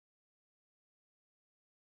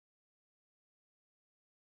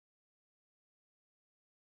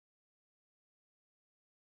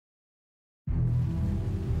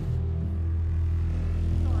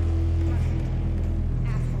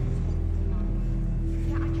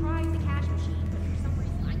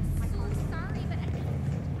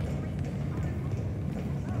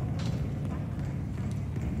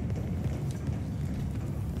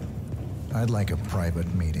I'd like a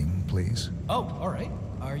private meeting, please. Oh, all right.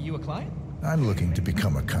 Are you a client? I'm looking to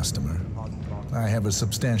become a customer. I have a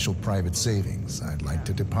substantial private savings I'd like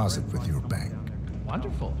to deposit with your bank.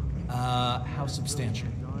 Wonderful. How substantial?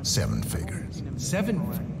 7 figures.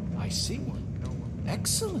 7. I see.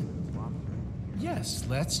 Excellent. Yes,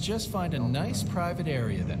 let's just find a nice private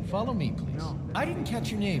area then. Follow me, please. I didn't catch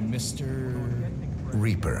your name, Mr.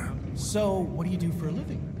 Reaper. So, what do you do for a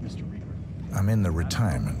living, Mr. Reaper? I'm in the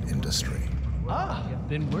retirement industry. Ah,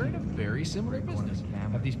 then we're in a very similar business.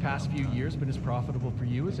 Have these past few years been as profitable for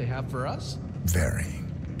you as they have for us? Very.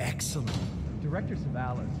 Excellent. Director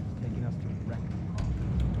Savalas has taken us to a record profit.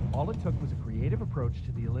 All it took was a creative approach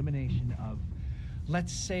to the elimination of,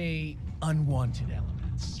 let's say, unwanted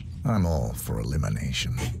elements. I'm all for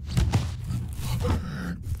elimination.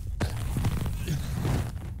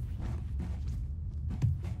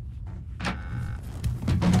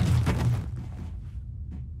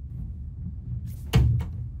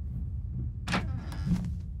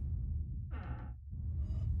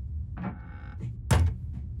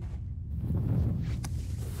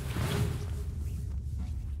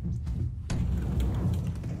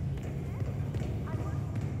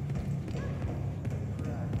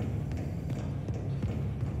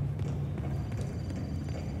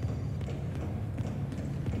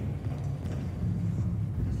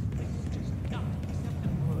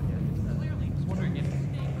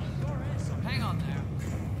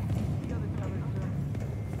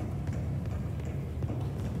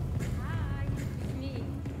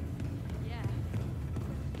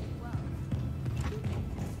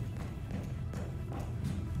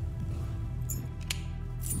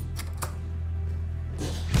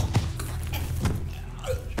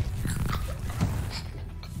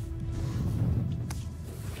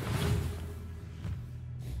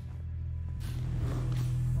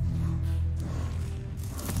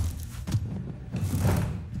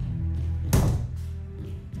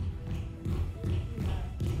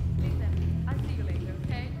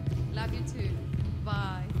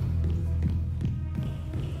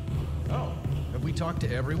 Talk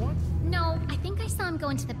to everyone? No, I think I saw him go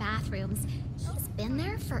into the bathrooms. He's been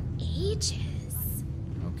there for ages.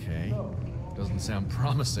 Okay. Doesn't sound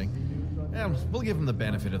promising. We'll give him the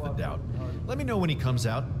benefit of the doubt. Let me know when he comes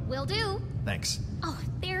out. Will do. Thanks. Oh,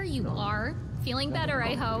 there you are. Feeling better,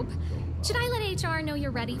 I hope. Should I let HR know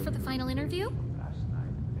you're ready for the final interview?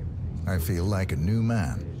 I feel like a new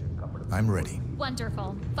man. I'm ready.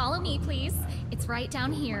 Wonderful. Follow me, please. It's right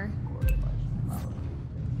down here.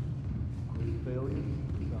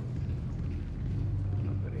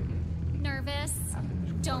 Nervous?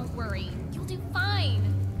 Don't worry. You'll do fine.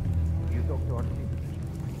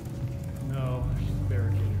 No, she's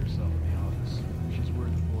barricaded herself in the office. She's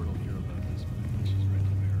worried the board will hear about this, but she's ready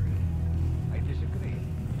to bear it. I disagree.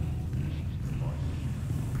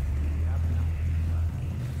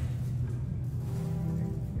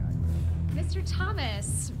 Mr.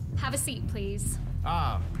 Thomas, have a seat, please.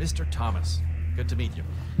 Ah, Mr. Thomas. Good to meet you.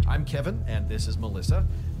 I'm Kevin, and this is Melissa.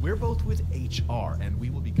 We're both with HR, and we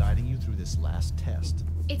will be guiding you through this last test.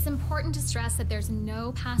 It's important to stress that there's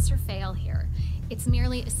no pass or fail here. It's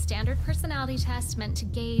merely a standard personality test meant to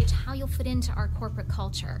gauge how you'll fit into our corporate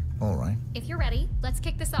culture. All right. If you're ready, let's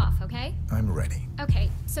kick this off, okay? I'm ready. Okay,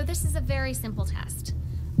 so this is a very simple test.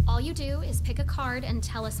 All you do is pick a card and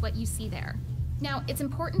tell us what you see there. Now, it's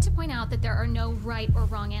important to point out that there are no right or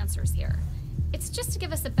wrong answers here. It's just to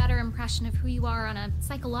give us a better impression of who you are on a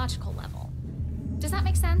psychological level. Does that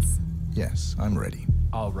make sense? Yes, I'm ready.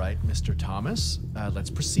 All right, Mr. Thomas. Let's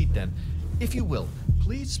proceed then. If you will,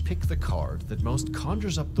 please pick the card that most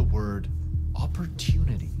conjures up the word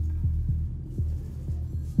opportunity.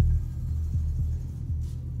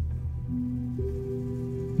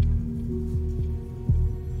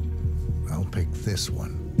 I'll pick this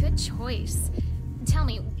one. Good choice. Tell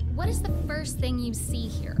me, what is the first thing you see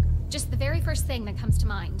here? Just the very first thing that comes to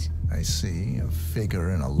mind. I see a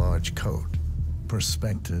figure in a large coat.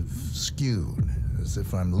 Perspective skewed, as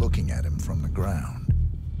if I'm looking at him from the ground.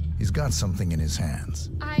 He's got something in his hands.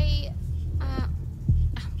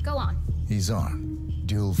 Go on. He's armed.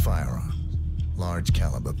 Dual firearms. Large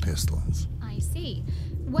caliber pistols. I see.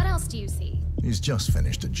 What else do you see? He's just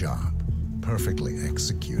finished a job. Perfectly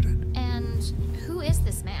executed. And who is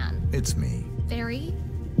this man? It's me. Very,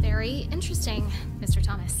 very interesting, Mr.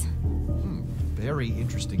 Thomas. Very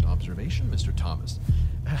interesting observation, Mr. Thomas.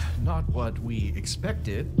 Not what we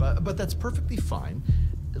expected, but that's perfectly fine.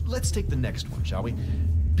 Let's take the next one, shall we?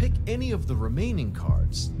 Pick any of the remaining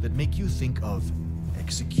cards that make you think of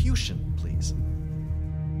execution, please.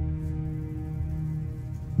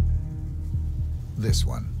 This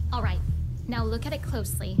one. All right, now look at it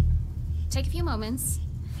closely. Take a few moments.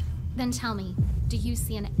 Then tell me, do you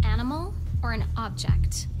see an animal or an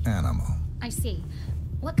object? Animal. I see.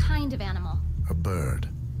 What kind of animal? A bird.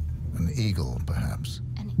 An eagle, perhaps.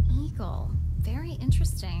 An eagle. Very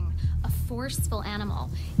interesting. A forceful animal.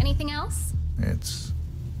 Anything else? It's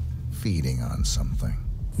feeding on something.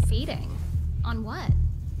 Feeding? On what?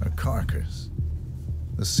 A carcass.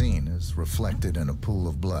 The scene is reflected in a pool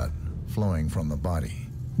of blood flowing from the body.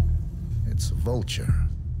 It's a vulture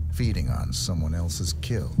feeding on someone else's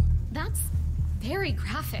kill. That's very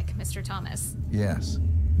graphic, Mr. Thomas. Yes,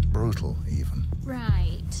 brutal even.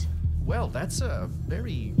 Right. Well, that's a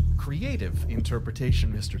very creative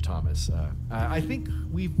interpretation, Mr. Thomas. I think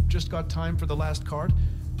we've just got time for the last card.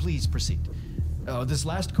 Please proceed. This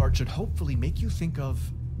last card should hopefully make you think of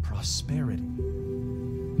prosperity.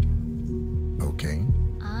 Okay.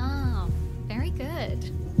 Oh, very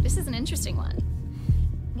good. This is an interesting one.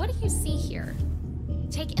 What do you see here?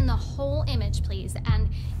 Take in the whole image, please, and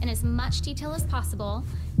in as much detail as possible,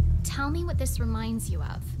 tell me what this reminds you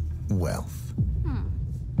of. Wealth.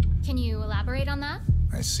 Can you elaborate on that?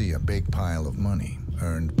 I see a big pile of money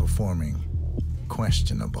earned performing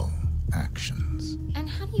questionable actions. And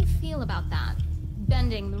how do you feel about that?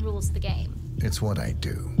 Bending the rules of the game. It's what I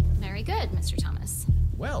do. Very good, Mr. Thomas.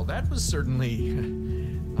 Well, that was certainly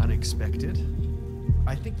unexpected.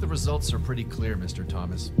 I think the results are pretty clear, Mr.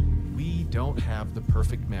 Thomas. We don't have the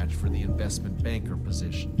perfect match for the investment banker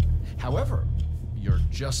position. However, you're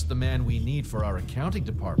just the man we need for our accounting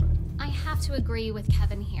department. I have to agree with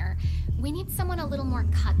Kevin here. We need someone a little more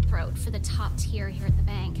cutthroat for the top tier here at the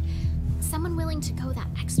bank. Someone willing to go that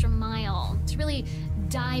extra mile, to really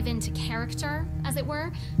dive into character, as it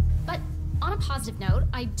were. But on a positive note,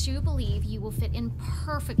 I do believe you will fit in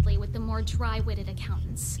perfectly with the more dry-witted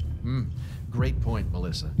accountants. Great point,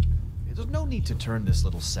 Melissa. There's no need to turn this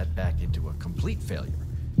little setback into a complete failure.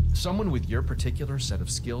 Someone with your particular set of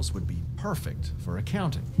skills would be perfect for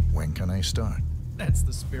accounting. When can I start? That's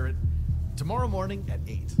the spirit. Tomorrow morning at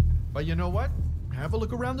 8. But you know what? Have a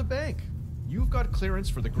look around the bank. You've got clearance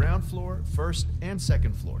for the ground floor, first and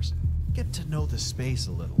second floors. Get to know the space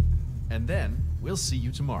a little. And then we'll see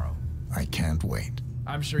you tomorrow. I can't wait.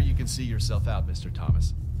 I'm sure you can see yourself out, Mr.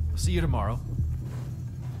 Thomas. We'll see you tomorrow.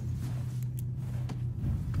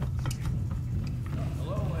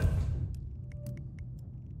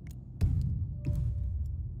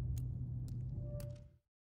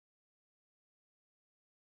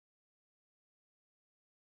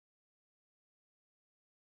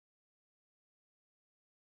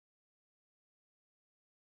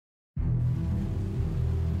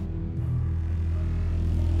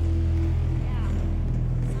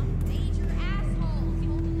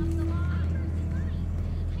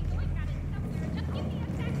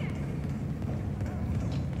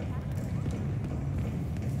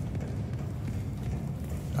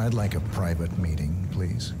 I'd like a private meeting,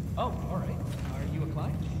 please. Oh, all right. Are you a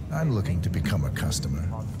client? I'm looking to become a customer.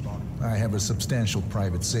 I have a substantial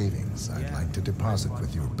private savings I'd like to deposit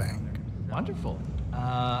with your bank. Wonderful.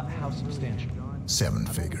 How substantial? 7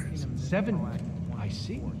 figures. 7. I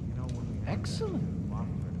see. Excellent.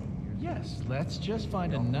 Yes, let's just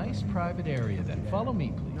find a nice private area then. Follow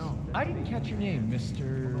me, please. I didn't catch your name,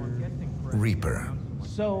 Mr. Reaper.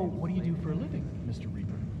 So, what do you do for a living, Mr. Reaper?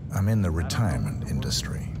 I'm in the retirement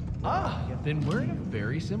industry. Ah, then we're in a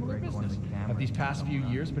very similar business. Have these past few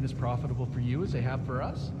years been as profitable for you as they have for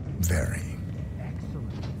us? Very.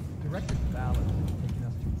 Excellent. The record valid has taken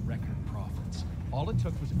us to record profits. All it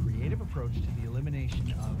took was a creative approach to the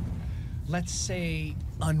elimination of, let's say,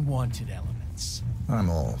 unwanted elements. I'm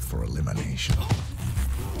all for elimination.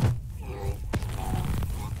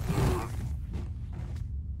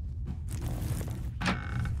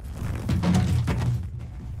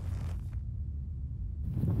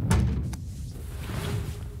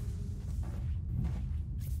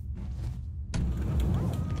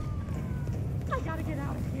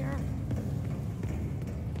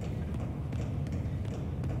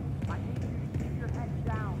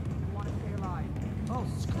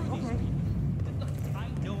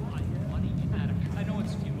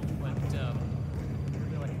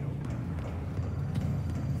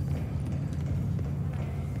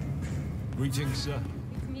 Greetings, sir.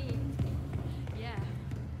 It's me. Yeah.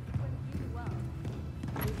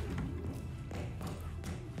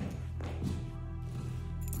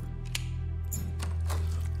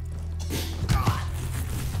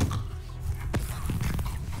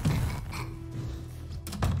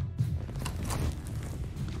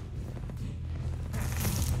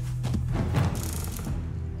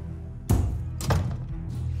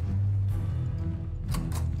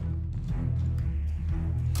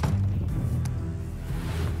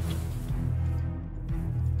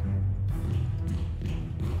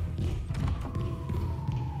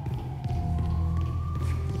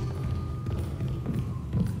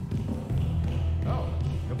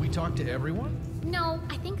 talk to everyone? No,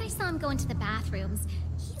 I think I saw him go into the bathrooms.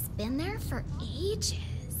 He's been there for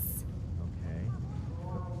ages. Okay.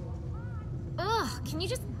 Ugh, can you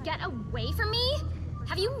just get away from me?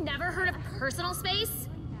 Have you never heard of personal space?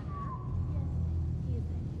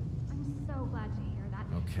 I'm so glad to hear that.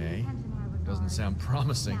 Okay. Doesn't sound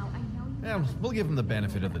promising. Yeah, we'll give him the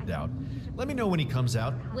benefit of the doubt. Let me know when he comes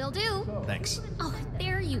out. Will do. Thanks. Oh,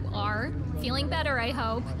 there you are. Feeling better, I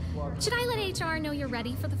hope. Should I let HR know you're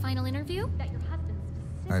ready for the final interview?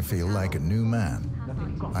 I feel like a new man.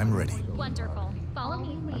 I'm ready. Wonderful. Follow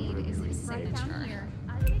me. Lead is his signature.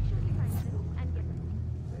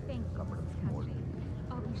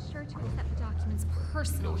 I'll be sure to accept the documents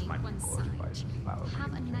personally once signed.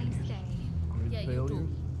 Have a nice day. Yeah, you too.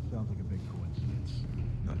 Sounds like a big coincidence.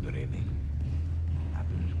 Not good evening.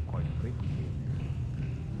 Happens quite frequently.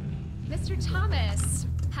 Mr. Thomas,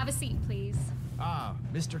 have a seat, please. Ah,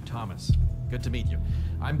 Mr. Thomas. Good to meet you.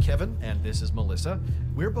 I'm Kevin, and this is Melissa.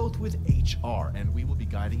 We're both with HR, and we will be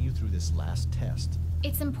guiding you through this last test.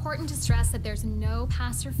 It's important to stress that there's no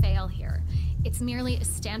pass or fail here. It's merely a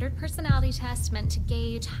standard personality test meant to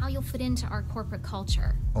gauge how you'll fit into our corporate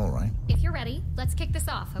culture. All right, If you're ready, let's kick this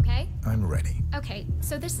off, okay? I'm ready. Okay,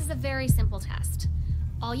 so this is a very simple test.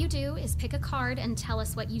 All you do is pick a card and tell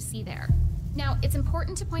us what you see there. Now, it's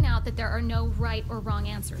important to point out that there are no right or wrong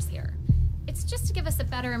answers here. It's just to give us a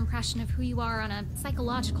better impression of who you are on a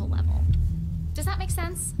psychological level. Does that make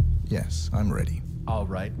sense? Yes, I'm ready. All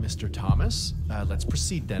right, Mr. Thomas. Let's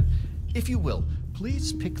proceed then. If you will,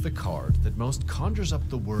 please pick the card that most conjures up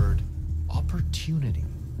the word opportunity.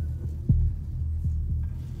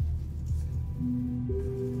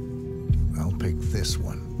 I'll pick this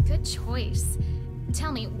one. Good choice.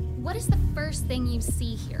 Tell me, what is the first thing you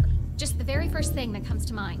see here? Just the very first thing that comes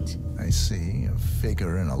to mind. I see a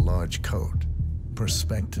figure in a large coat.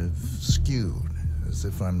 Perspective skewed, as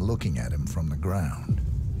if I'm looking at him from the ground.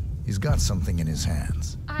 He's got something in his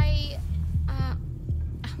hands.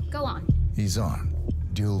 Go on. He's armed.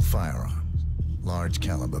 Dual firearms. Large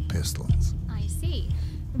caliber pistols. I see.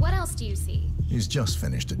 What else do you see? He's just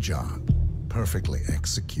finished a job. Perfectly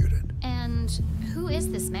executed. And who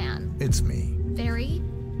is this man? It's me. Very,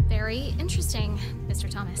 very interesting, Mr.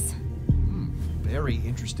 Thomas. Very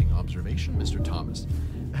interesting observation, Mr. Thomas.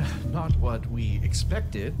 Not what we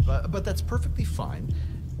expected, but that's perfectly fine.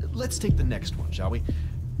 Let's take the next one, shall we?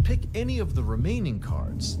 Pick any of the remaining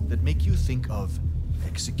cards that make you think of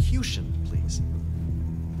execution, please.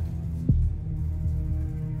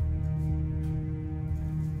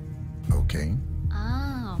 Okay.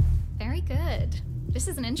 Oh, very good. This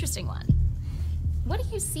is an interesting one. What do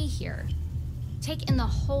you see here? Take in the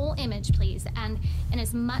whole image, please, and in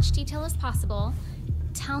as much detail as possible,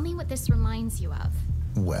 tell me what this reminds you of.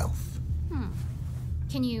 Wealth.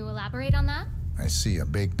 Can you elaborate on that? I see a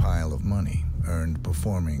big pile of money earned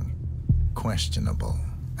performing questionable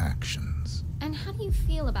actions. And how do you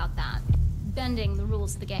feel about that? Bending the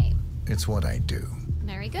rules of the game. It's what I do.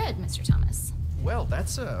 Very good, Mr. Thomas. Well,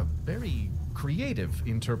 that's a very creative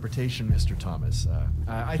interpretation, Mr. Thomas.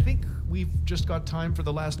 I think we've just got time for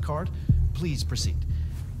the last card. Please proceed.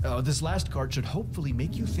 This last card should hopefully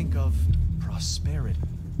make you think of prosperity.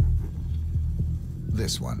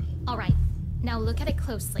 This one. All right, now look at it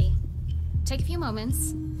closely. Take a few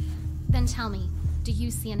moments, then tell me, do you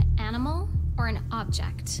see an animal or an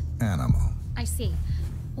object? Animal. I see.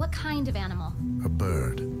 What kind of animal? A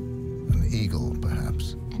bird. An eagle,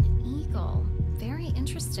 perhaps. An eagle. Very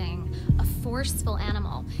interesting. A forceful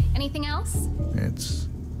animal. Anything else? It's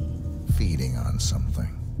feeding on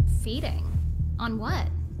something. Feeding. On what?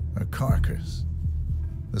 A carcass.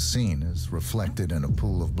 The scene is reflected in a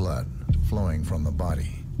pool of blood flowing from the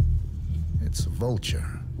body. It's a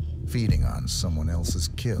vulture feeding on someone else's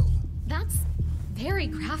kill. That's very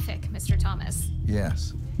graphic, Mr. Thomas.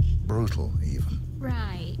 Yes, brutal even.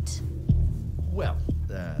 Right. Well,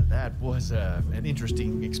 that was an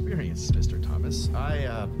interesting experience, Mr. Thomas.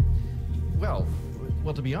 Well,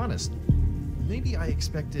 to be honest, maybe I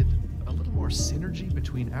expected a little more synergy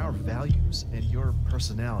between our values and your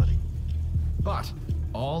personality. But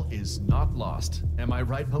all is not lost. Am I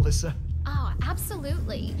right, Melissa? Oh,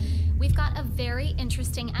 absolutely. We've got a very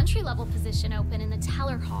interesting entry-level position open in the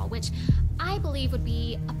teller hall, which I believe would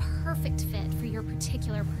be a perfect fit for your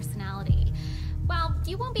particular personality. While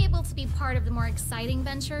you won't be able to be part of the more exciting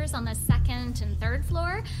ventures on the second and third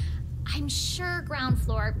floor, I'm sure ground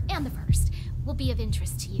floor and the first will be of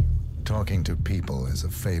interest to you. Talking to people is a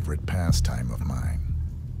favorite pastime of mine.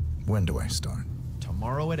 When do I start?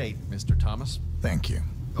 Tomorrow at 8, Mr. Thomas. Thank you.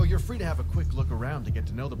 Oh, you're free to have a quick look around to get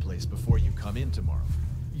to know the place before you come in tomorrow.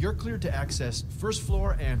 You're cleared to access first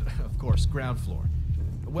floor and, of course, ground floor.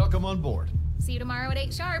 welcome on board. See you tomorrow at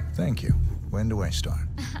 8 sharp. Thank you. When do I start?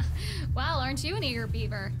 Well, aren't you an eager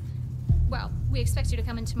beaver? Well, we expect you to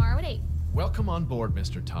come in tomorrow at 8. Welcome on board,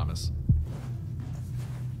 Mr. Thomas.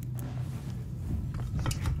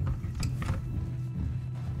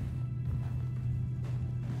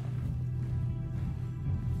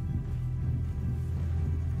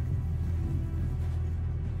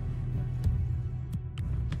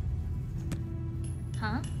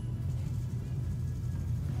 Huh?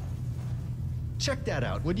 Check that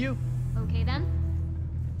out, would you? Okay then.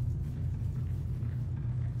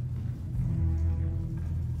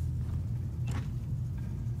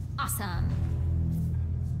 Awesome.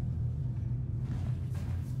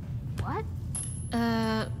 What?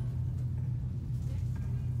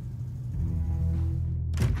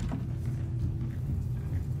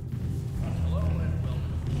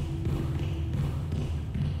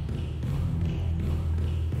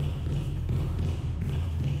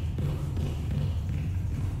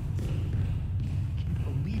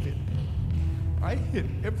 Believe it. I hit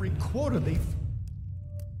every quota they've...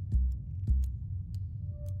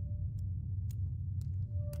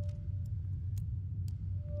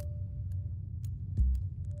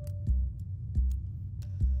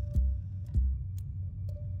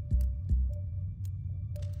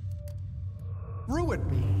 ruined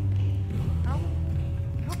me. How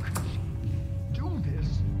could she do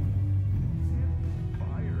this?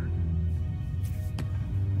 Fired.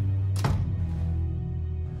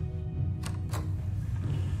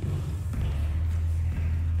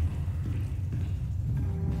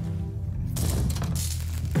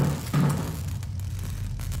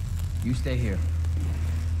 You stay here.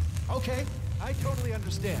 Okay, I totally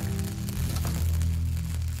understand.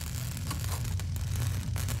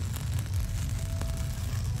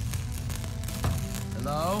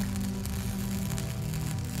 Hello?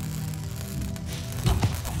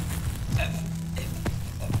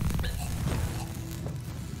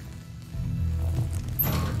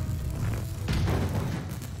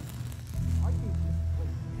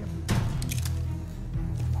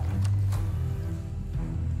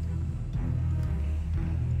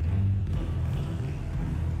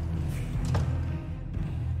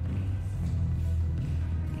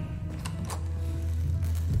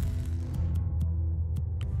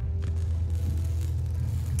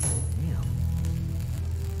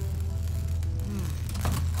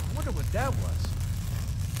 That was.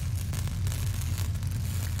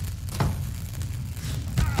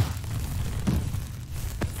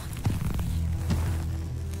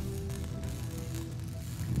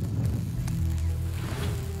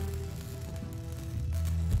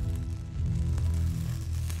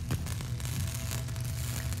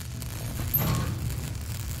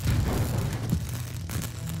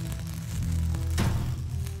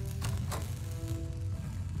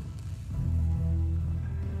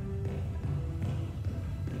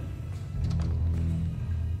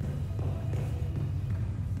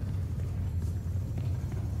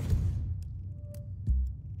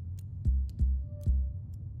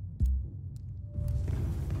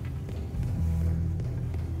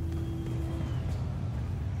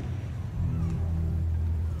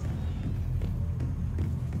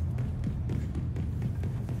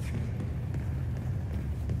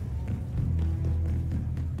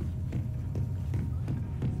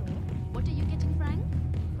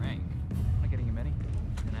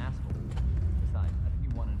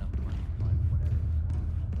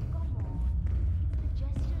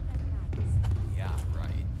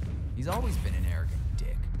 He's always been an arrogant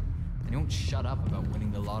dick. And he won't shut up about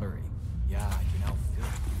winning the lottery. Yeah, I can now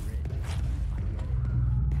filthy rich. I get it.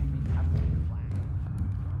 I mean, that's the plan.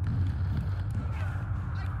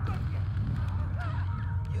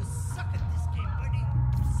 You suck at this game, buddy.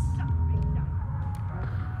 You suck big time.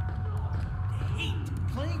 I hate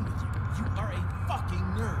playing with you. You are a fucking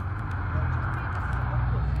nerd.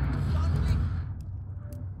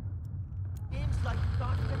 Games like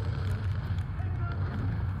Dr.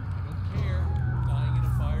 Care, dying in a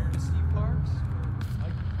fire to see parks? I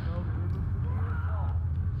can smell the river from here. Oh,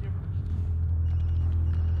 gibberish.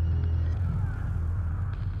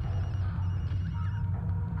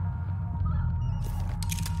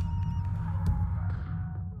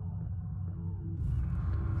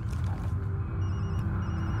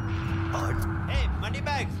 Hey, money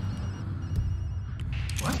bags.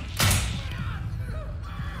 What?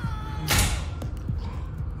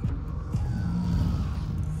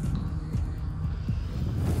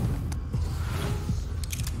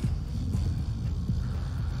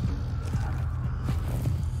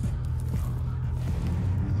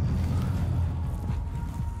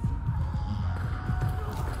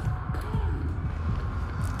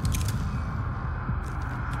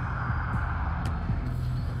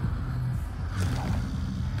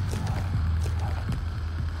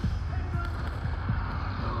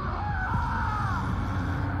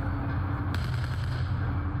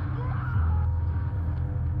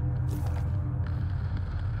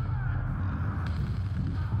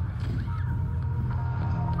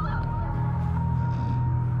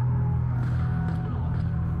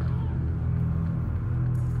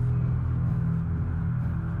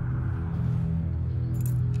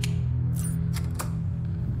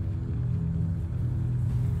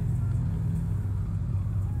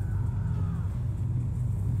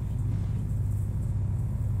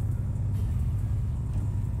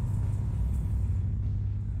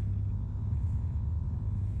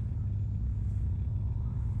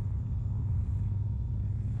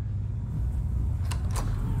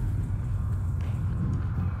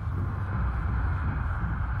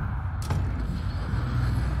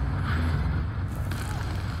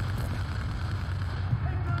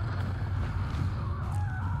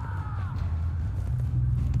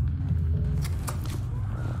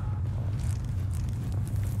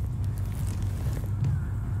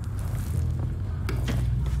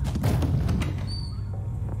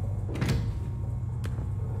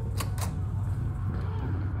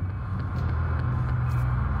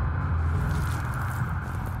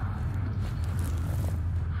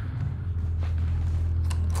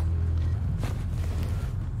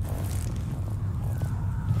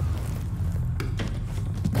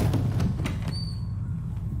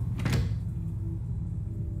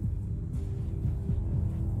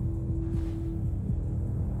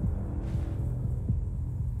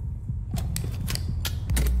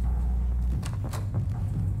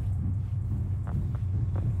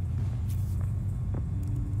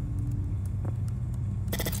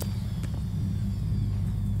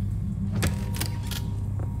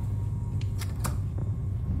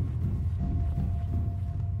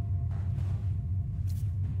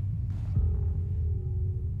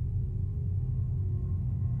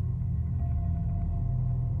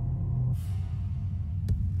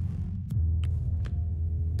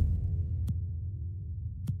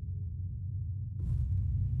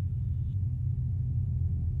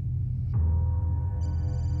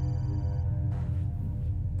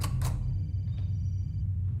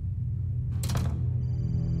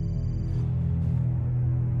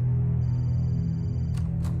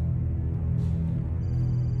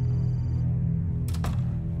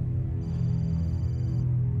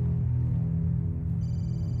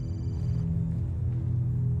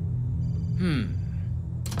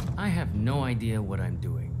 I have no idea what I'm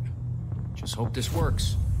doing. Just hope this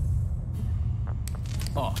works.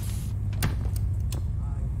 Off.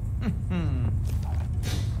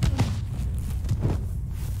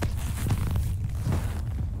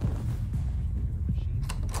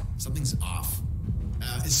 Something's off.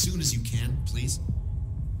 As soon as you can, please.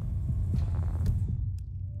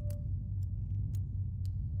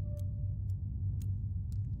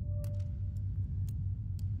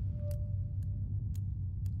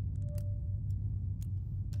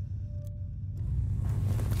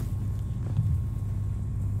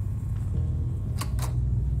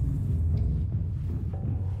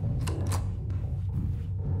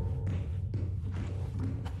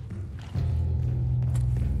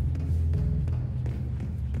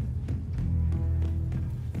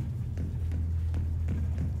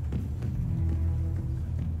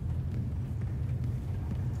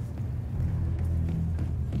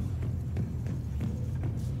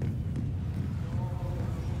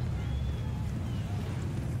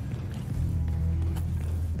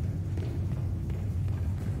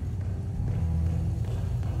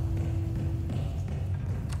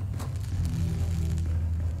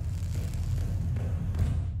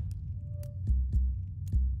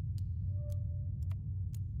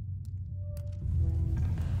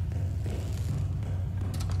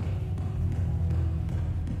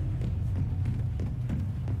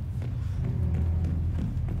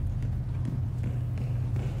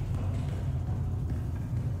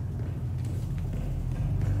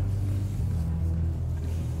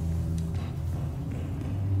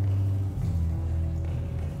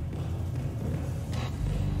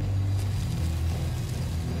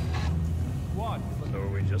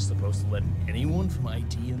 Just supposed to let anyone from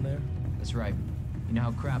IT in there? That's right. You know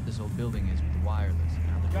how crap this old building is with the wireless.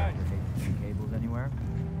 Now the director hates to see cables anywhere.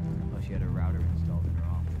 Well, she had a router installed in her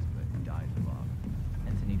office, but it died for long.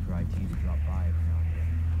 Hence the need for IT to drop by every now and then.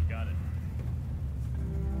 Got it.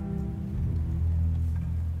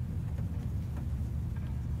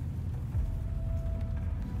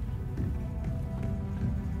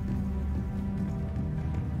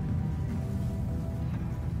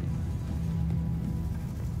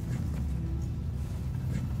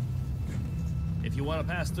 If you want to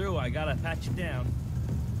pass through, I gotta pat you down.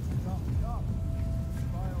 Stop.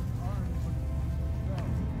 Files aren't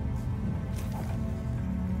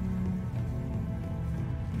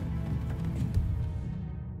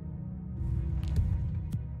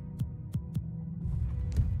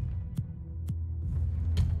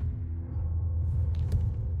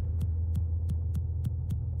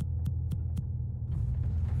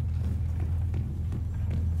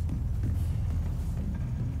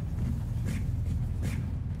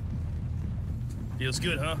Feels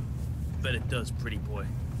good, huh? Bet it does, pretty boy.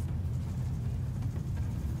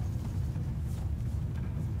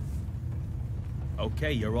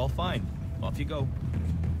 Okay, you're all fine. Off you go.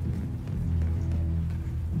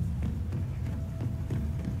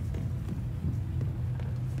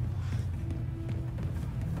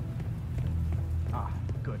 Ah,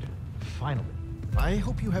 good. Finally. I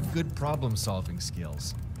hope you have good problem-solving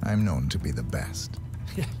skills. I'm known to be the best.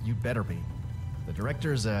 Yeah, you better be. The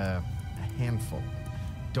director's a handful.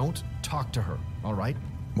 Don't talk to her, all right?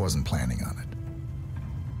 Wasn't planning on it.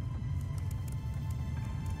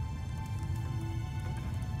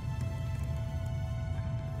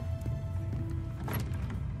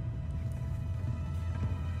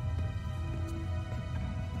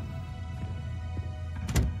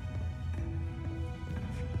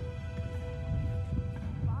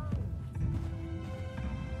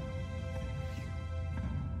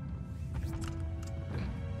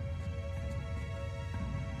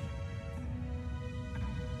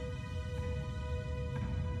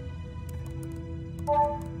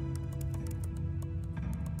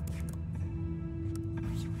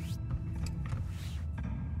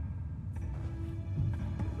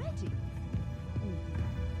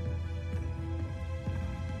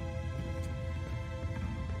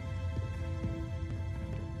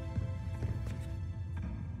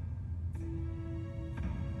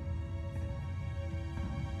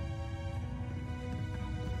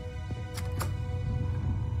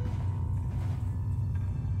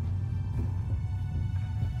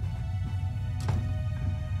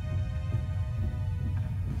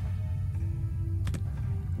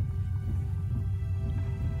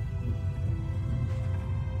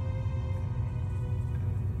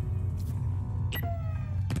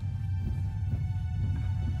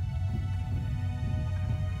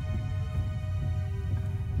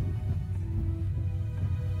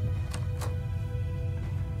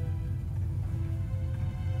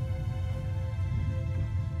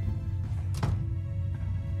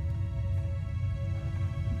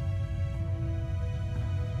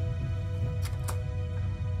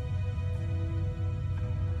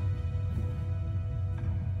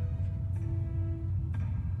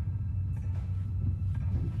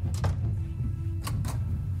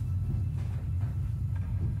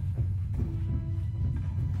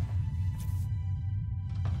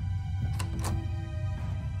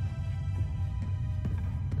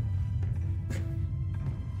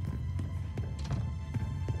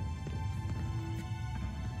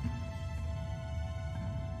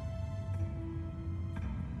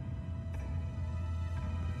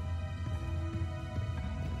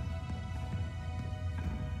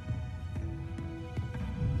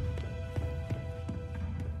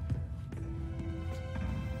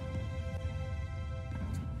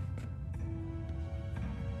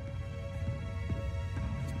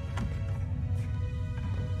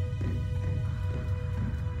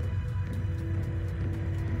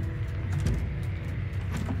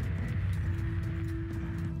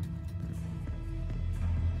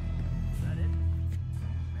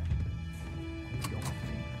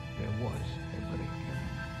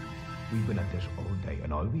 We've been at this all day,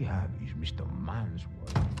 and all we have is Mr. Mann's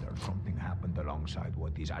word that something happened alongside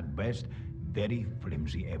what is, at best, very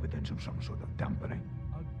flimsy evidence of some sort of tampering.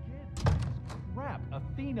 Again, crap.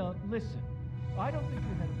 Athena, listen. I don't think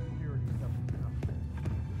your head of security is up to enough.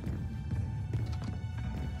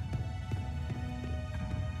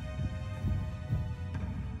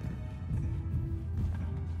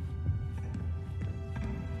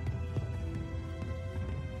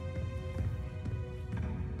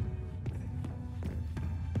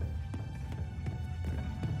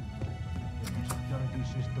 Security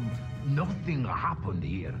system, nothing happened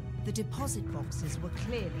here. The deposit boxes were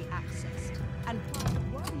clearly accessed, and parts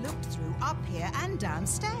were looked through up here and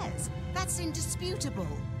downstairs. That's indisputable.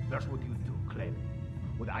 That's what you do, Clem.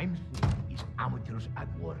 What I'm seeing is amateurs at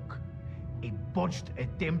work. A botched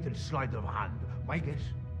attempted sleight of hand. My guess,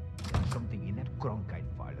 there's something in that Cronkite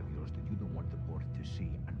file of yours that you don't want the board to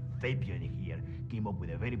see, and Fabian here came up with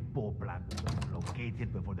a very poor plan to locate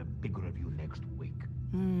it before the big review next week.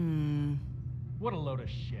 What a load of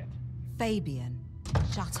shit. Fabian,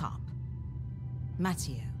 shut up.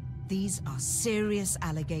 Matteo, these are serious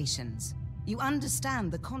allegations. You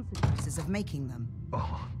understand the consequences of making them.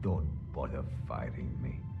 Oh, don't bother fighting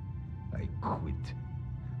me. I quit.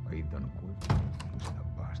 I've done quite things in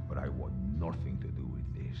the past, but I want nothing to do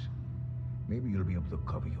with this. Maybe you'll be able to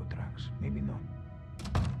cover your tracks. Maybe not.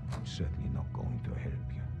 I'm certainly not going to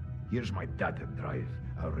help you. Here's my data drive.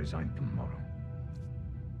 I'll resign tomorrow.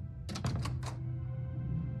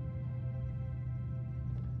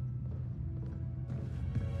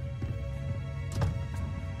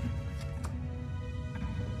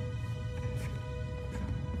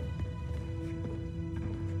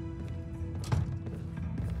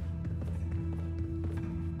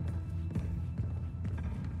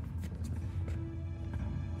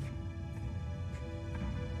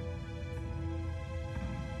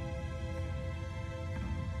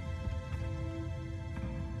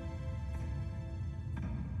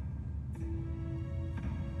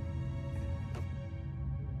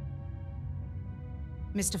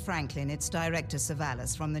 Mr. Franklin, it's Director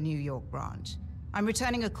Savalas from the New York branch. I'm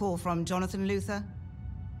returning a call from Jonathan Luther.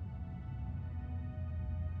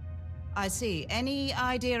 I see. Any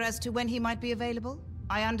idea as to when he might be available?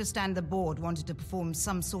 I understand the board wanted to perform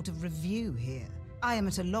some sort of review here. I am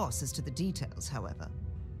at a loss as to the details, however.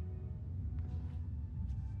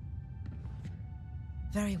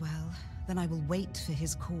 Very well. Then I will wait for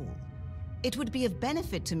his call. It would be of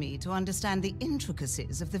benefit to me to understand the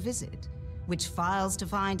intricacies of the visit. Which files to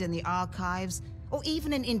find in the archives, or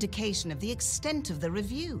even an indication of the extent of the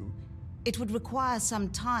review. It would require some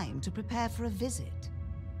time to prepare for a visit.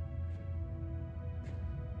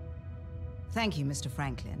 Thank you, Mr.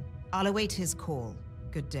 Franklin. I'll await his call.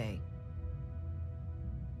 Good day.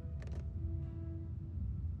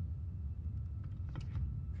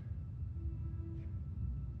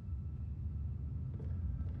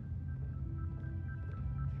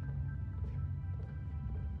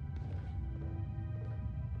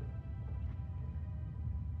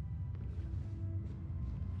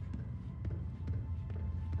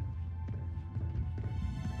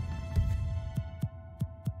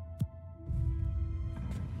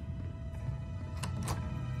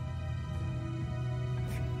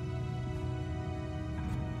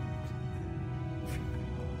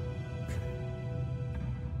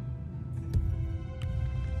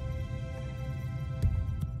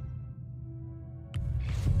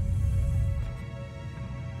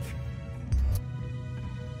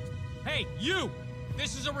 Hey, you!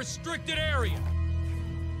 This is a restricted area!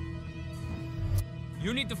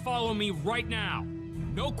 You need to follow me right now.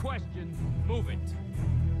 No questions, move it.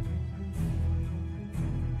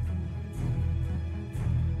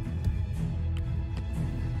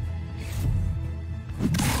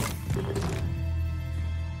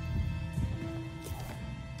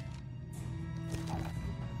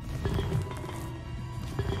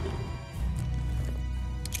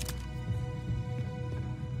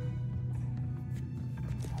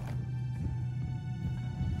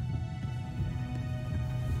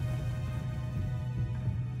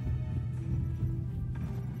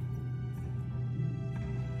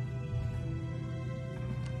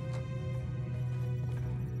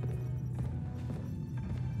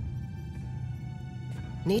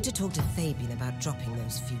 Need to talk to Fabian about dropping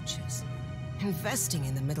those futures. Investing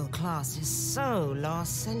in the middle class is so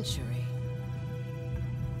last century.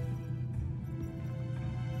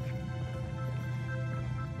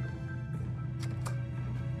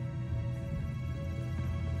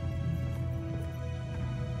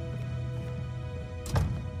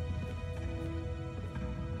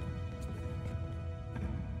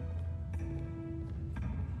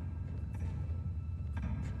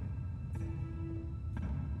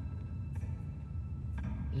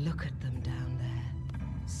 Look at them down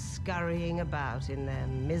there, scurrying about in their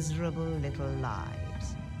miserable little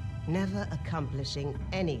lives, never accomplishing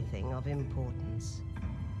anything of importance.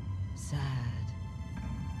 Sad.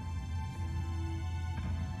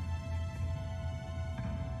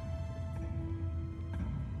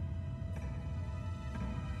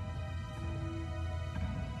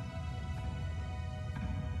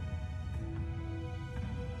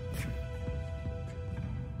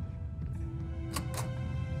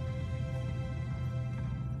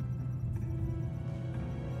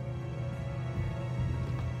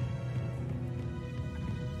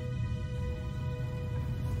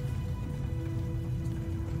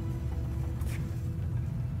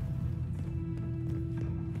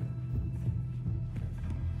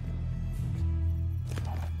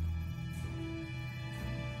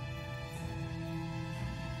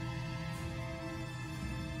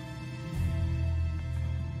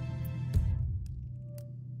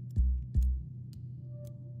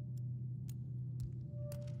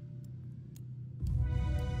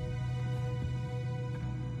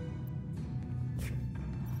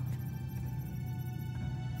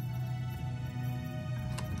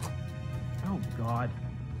 Oh, God.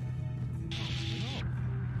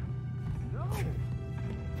 No. No.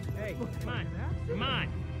 Hey, come on. Come on.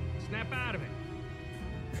 Snap out of it.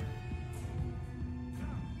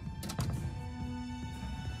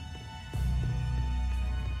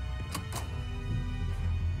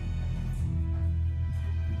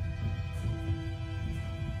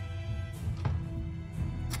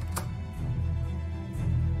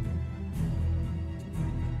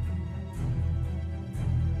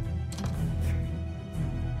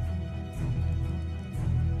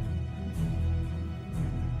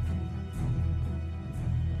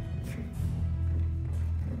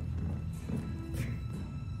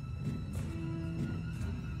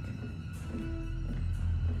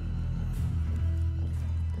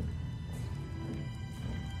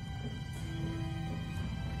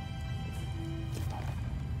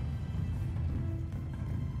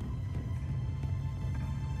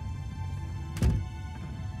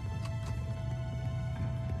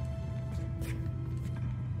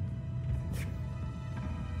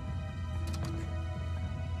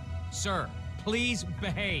 Sir, please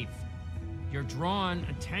behave. You're drawing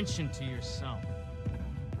attention to yourself.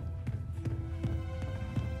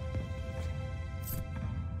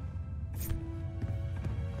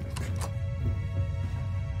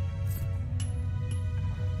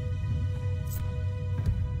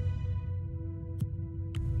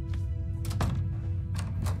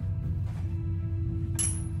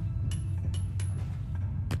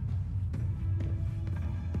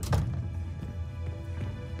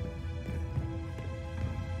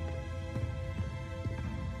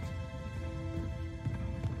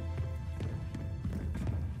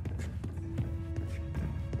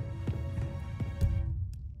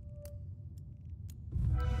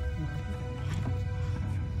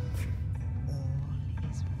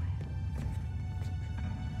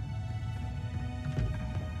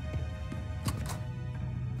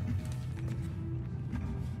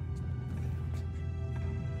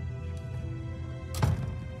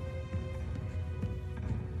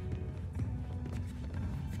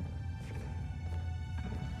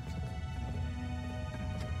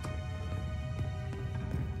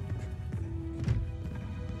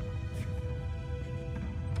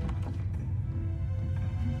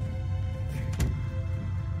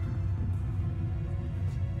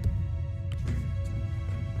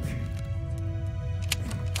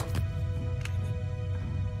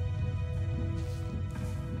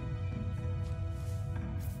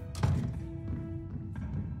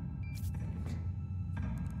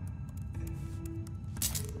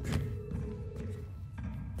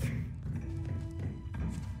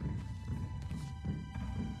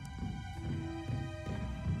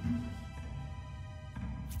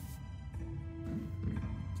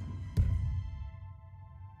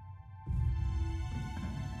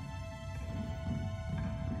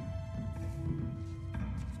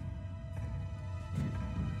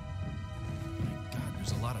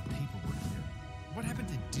 A lot of paperwork here. What happened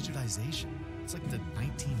to digitization? It's like the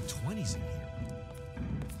 1920s in here.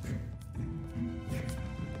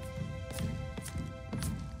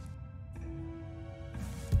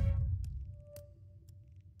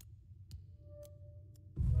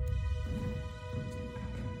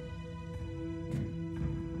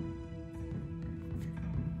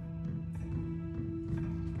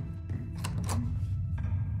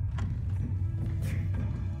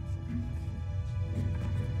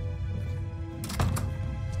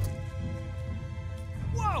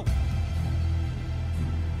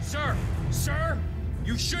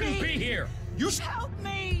 You shouldn't be here! You Help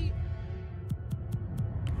me!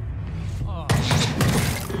 Oh.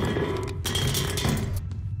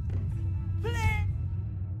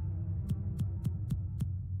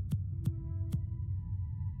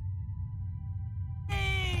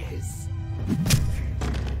 Please!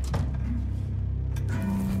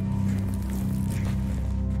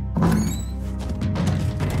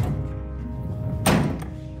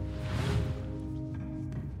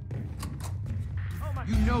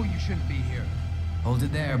 You know you shouldn't be here. Hold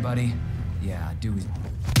it there, buddy. Yeah, do it.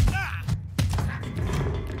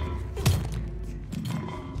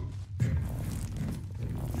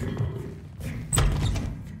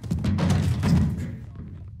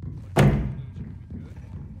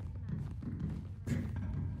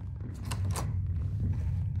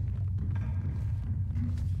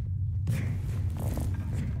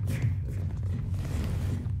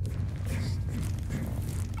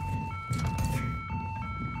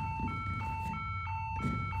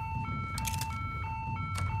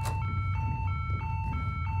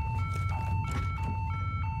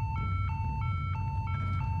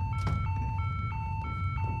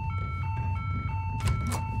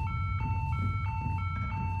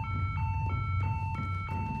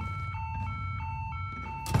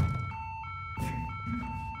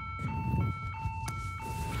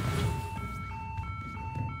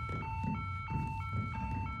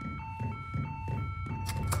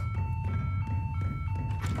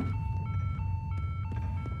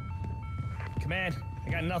 Command, I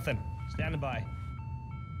got nothing. Standing by.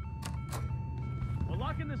 We're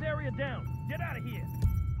locking this area down. Get out of here.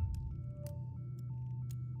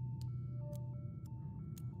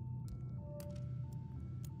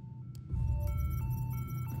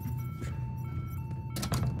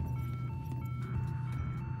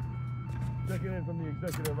 Checking in from the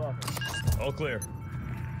executive office. All clear.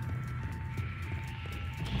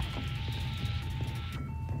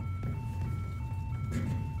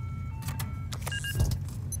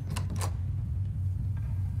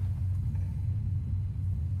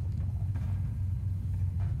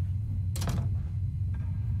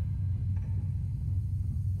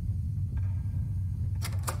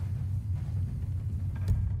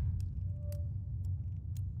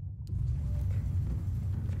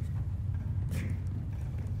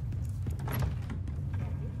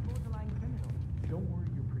 Don't worry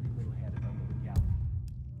your pretty little head about the legality.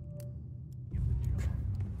 Give the job.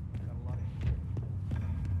 Got a lot of shit.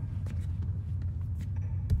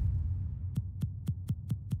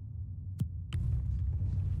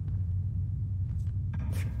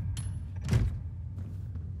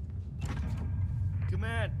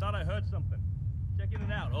 Command, thought I heard something. Checking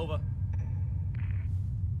it out, over.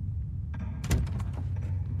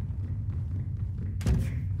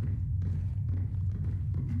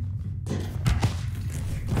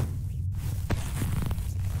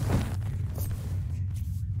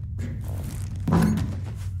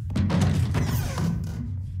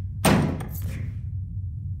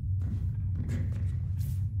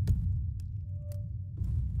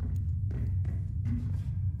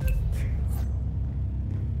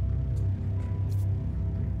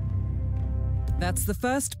 That's the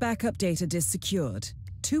first backup data disk secured.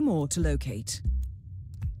 2 more to locate.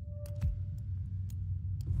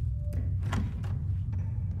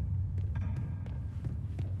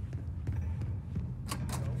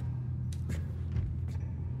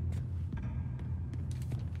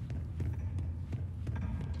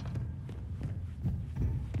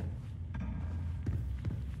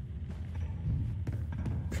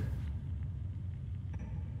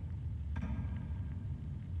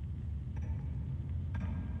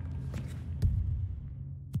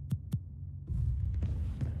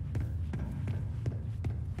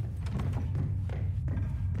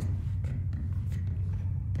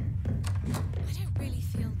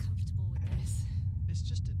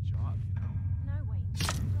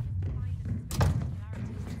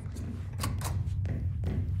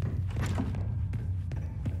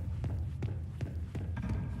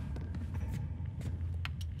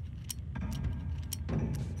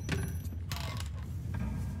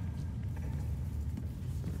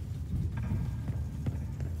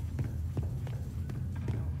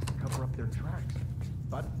 Their tracks.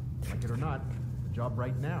 But, like it or not, the job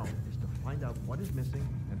right now is to find out what is missing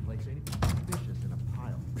and place anything suspicious in a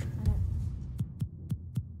pile.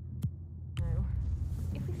 No.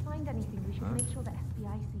 If we find anything, we should make sure the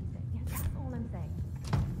FBI sees it. Yeah, that's all I'm saying.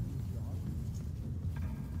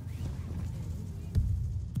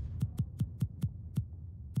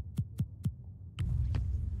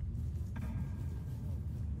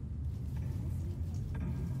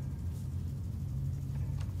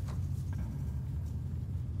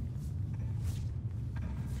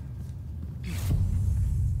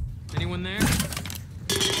 Anyone there?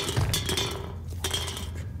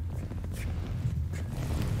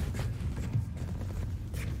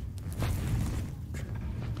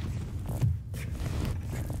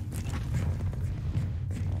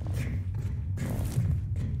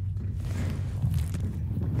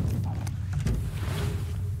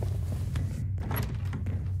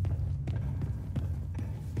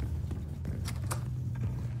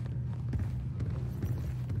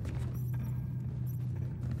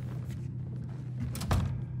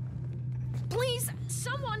 Please,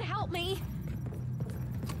 someone help me!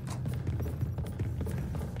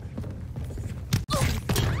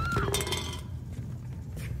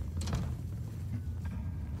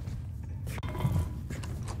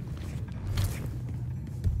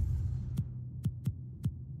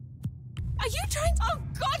 Are you trying to— Oh,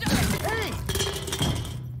 God! Hey!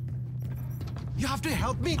 You have to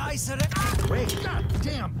help me! I said it! Wait, god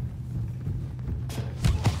damn!